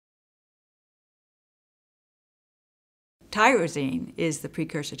tyrosine is the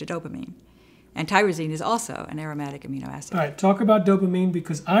precursor to dopamine. And tyrosine is also an aromatic amino acid. All right, talk about dopamine,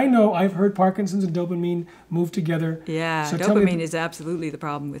 because I know I've heard Parkinson's and dopamine move together. Yeah, so dopamine is absolutely the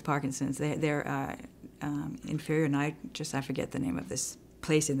problem with Parkinson's. They're inferior, and I forget the name of this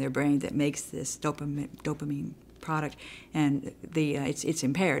place in their brain that makes this dopamine product, and it's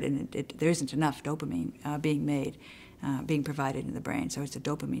impaired, and there isn't enough dopamine being provided in the brain, so it's a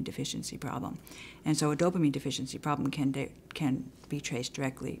dopamine deficiency problem. And so a dopamine deficiency problem can be traced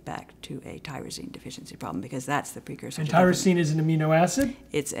directly back to a tyrosine deficiency problem, because that's the precursor. And to tyrosine dopamine. is an amino acid?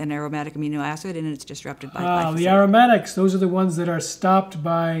 It's an aromatic amino acid, and it's disrupted by glyphosate. The aromatics, those are the ones that are stopped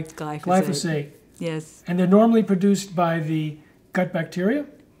by glyphosate. Yes. And they're normally produced by the gut bacteria?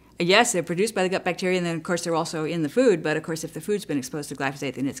 Yes, they're produced by the gut bacteria, and then of course they're also in the food. But of course, if the food's been exposed to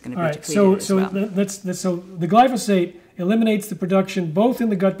glyphosate, then it's going to be depleted as well. So the glyphosate eliminates the production both in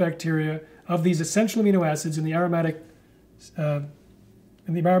the gut bacteria of these essential amino acids in the aromatic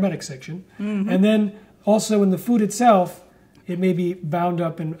section, and then also in the food itself, it may be bound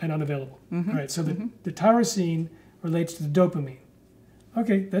up and unavailable. All right. So the tyrosine relates to the dopamine.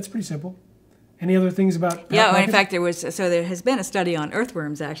 Okay, that's pretty simple. Any other things about? Yeah, well, in fact, there has been a study on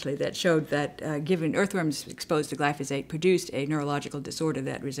earthworms actually that showed that given earthworms exposed to glyphosate produced a neurological disorder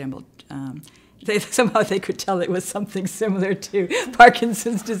that resembled. Somehow they could tell it was something similar to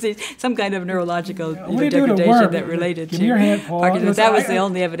Parkinson's disease, some kind of neurological degradation that related to Parkinson's. That was the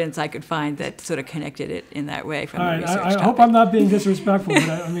only evidence I could find that sort of connected it in that way from the research topic. I hope I'm not being disrespectful, but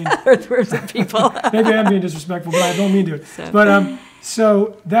I mean, earthworms and people. Maybe I'm being disrespectful, but I don't mean to.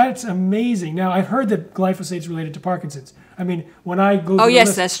 So that's amazing. Now, I've heard that glyphosate is related to Parkinson's. I mean, when I go to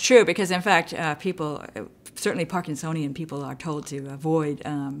yes, that's true, because in fact, people, certainly Parkinsonian people, are told to avoid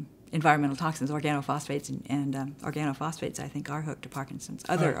environmental toxins, organophosphates, and organophosphates, I think, are hooked to Parkinson's,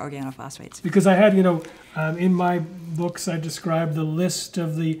 other organophosphates. Because I had, in my books, I described the list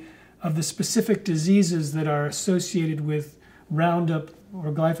of the specific diseases that are associated with Roundup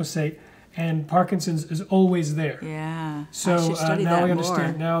or glyphosate, and Parkinson's is always there. Yeah. So now I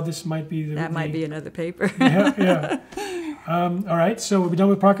understand. Now this might be might be another paper. Yeah. All right. So we'll be done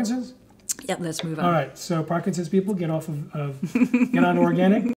with Parkinson's. Yep. Let's move on. All right. So Parkinson's people, get on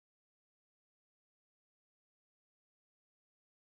organic.